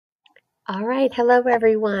All right, hello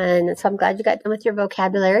everyone. So I'm glad you got done with your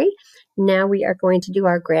vocabulary. Now we are going to do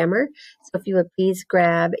our grammar. So if you would please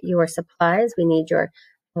grab your supplies. We need your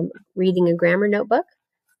reading and grammar notebook,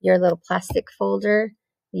 your little plastic folder,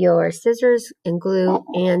 your scissors and glue,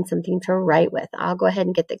 and something to write with. I'll go ahead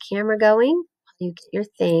and get the camera going. You get your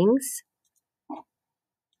things.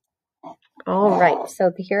 All right,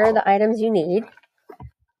 so here are the items you need.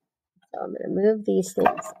 So I'm going to move these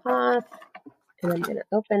things off, and I'm going to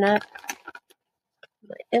open up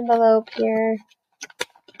my envelope here.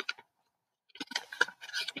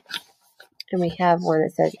 And we have one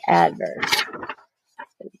that says Adverbs. I'm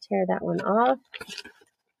going to tear that one off.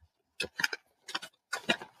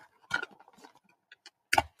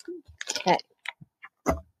 Okay.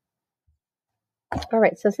 All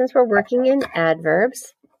right, so since we're working in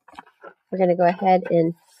adverbs, we're going to go ahead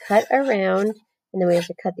and cut around, and then we have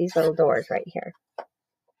to cut these little doors right here.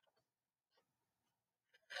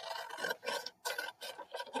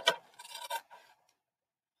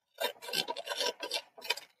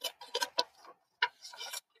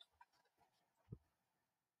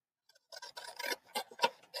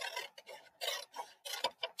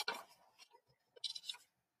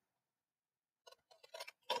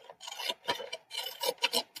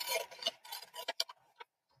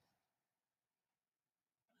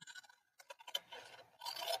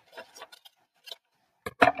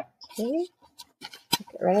 Okay,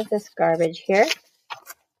 get rid of this garbage here.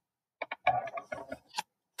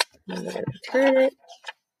 And we're going to turn it.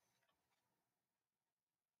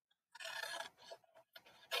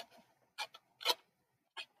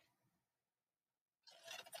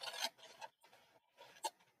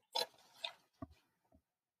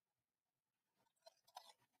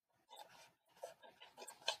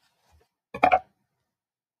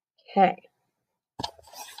 Okay.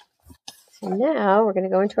 So now we're going to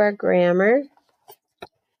go into our grammar.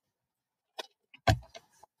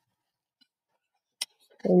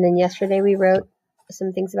 And then yesterday we wrote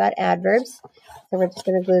some things about adverbs. So we're just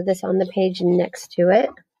going to glue this on the page next to it.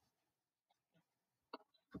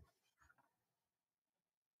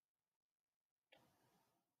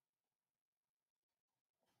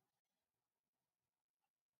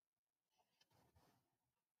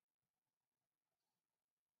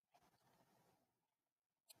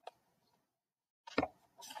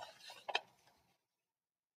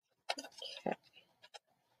 Okay.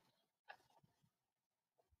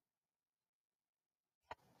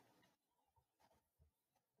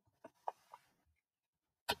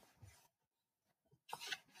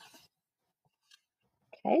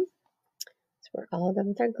 Okay. So we're all done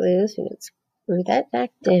with our glue. So let's glue that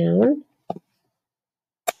back down.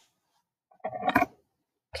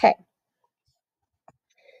 Okay.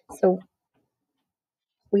 So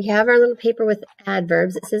we have our little paper with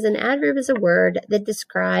adverbs. It says an adverb is a word that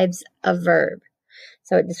describes a verb.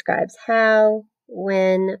 So it describes how,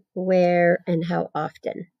 when, where, and how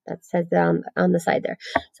often. That says on the side there.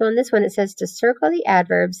 So on this one, it says to circle the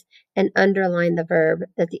adverbs and underline the verb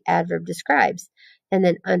that the adverb describes. And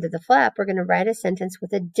then under the flap, we're going to write a sentence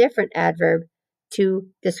with a different adverb to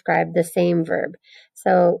describe the same verb.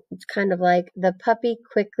 So it's kind of like the puppy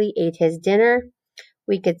quickly ate his dinner.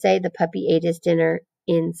 We could say the puppy ate his dinner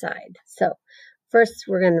inside. So first,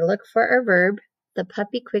 we're going to look for our verb. The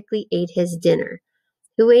puppy quickly ate his dinner.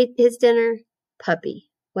 Who ate his dinner? Puppy.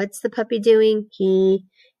 What's the puppy doing? He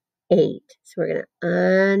ate. So we're going to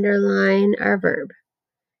underline our verb.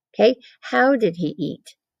 Okay. How did he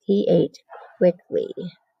eat? He ate quickly.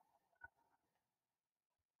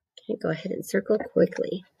 Okay, go ahead and circle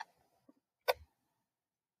quickly.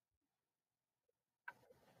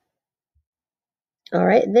 All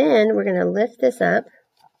right, then we're going to lift this up.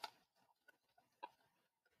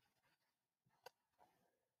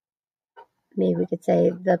 Maybe we could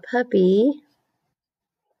say the puppy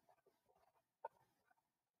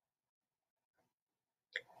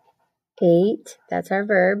ate, that's our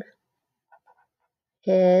verb,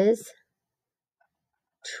 his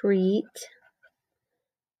treat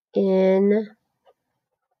in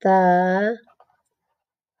the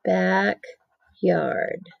backyard.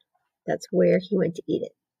 That's where he went to eat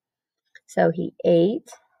it. So he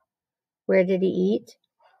ate. Where did he eat?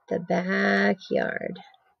 The backyard.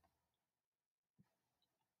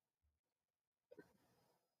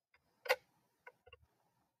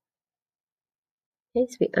 Okay,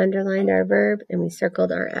 so we underlined our verb and we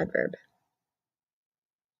circled our adverb.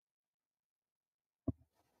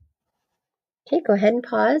 Okay, go ahead and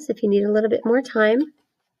pause if you need a little bit more time.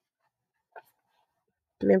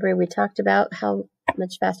 Remember, we talked about how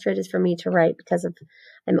much faster it is for me to write because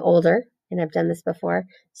I'm older and I've done this before.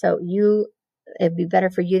 So you it'd be better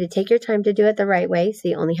for you to take your time to do it the right way, so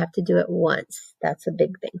you only have to do it once. That's a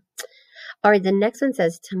big thing. All right, the next one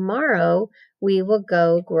says, tomorrow we will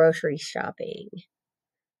go grocery shopping.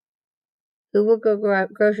 Who will go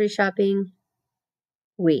grocery shopping?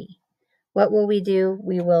 We. What will we do?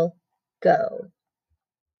 We will go.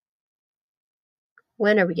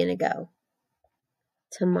 When are we going to go?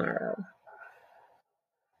 Tomorrow.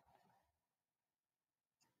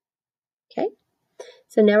 Okay?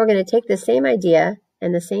 So now we're going to take the same idea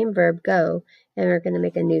and the same verb, go, and we're going to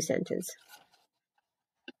make a new sentence.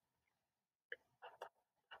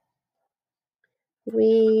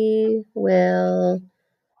 We will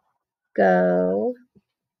go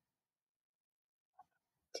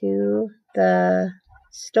to the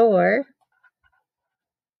store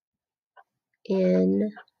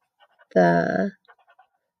in the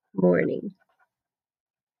morning.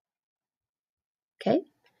 Okay?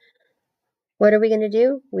 What are we going to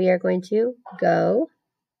do? We are going to go.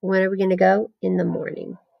 When are we going to go? In the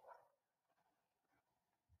morning.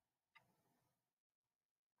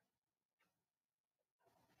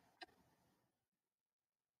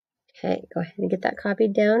 Okay, go ahead and get that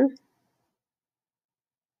copied down.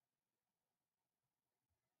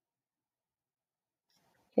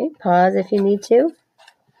 Okay, pause if you need to.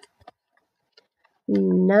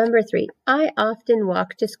 Number 3, I often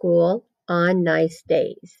walk to school on nice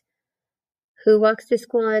days. Who walks to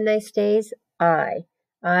school on nice days? I.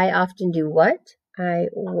 I often do what? I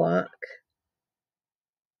walk.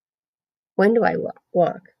 When do I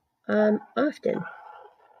walk? Often.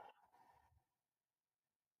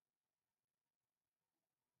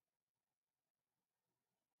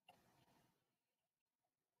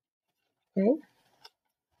 Okay.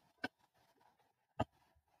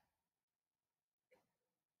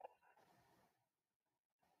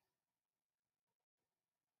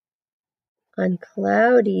 On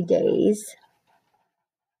cloudy days,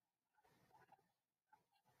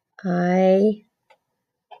 I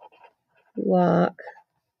walk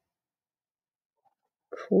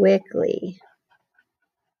quickly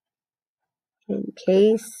in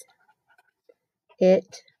case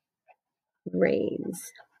it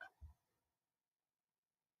rains.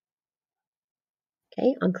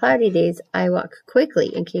 Okay, on cloudy days, I walk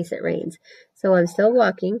quickly in case it rains. So I'm still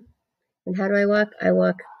walking. And how do I walk? I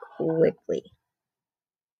walk quickly.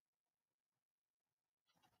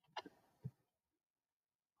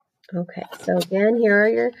 Okay, so again, here are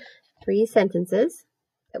your 3 sentences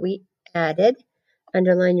that we added.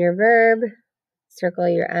 Underline your verb, circle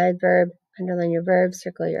your adverb, underline your verb,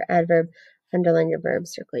 circle your adverb, underline your verb,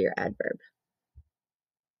 circle your adverb.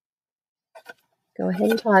 Go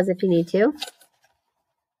ahead and pause if you need to.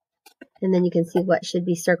 And then you can see what should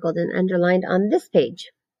be circled and underlined on this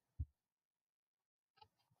page.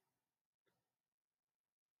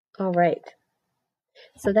 All right.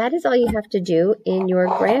 So that is all you have to do in your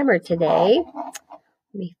grammar today.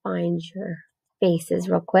 Let me find your faces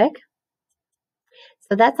real quick.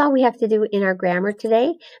 So that's all we have to do in our grammar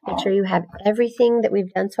today. Make sure you have everything that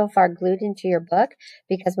we've done so far glued into your book,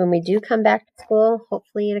 because when we do come back to school,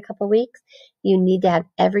 hopefully in a couple of weeks, you need to have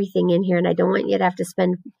everything in here. And I don't want you to have to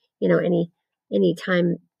spend, any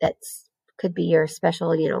time that's could be your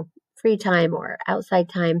special, free time or outside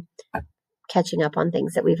time catching up on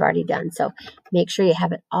things that we've already done. So make sure you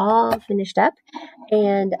have it all finished up.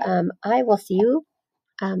 And I will see you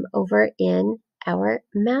over in our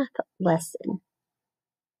math lesson.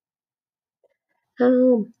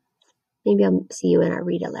 Maybe I'll see you in our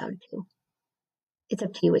read aloud too. It's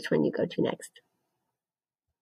up to you which one you go to next.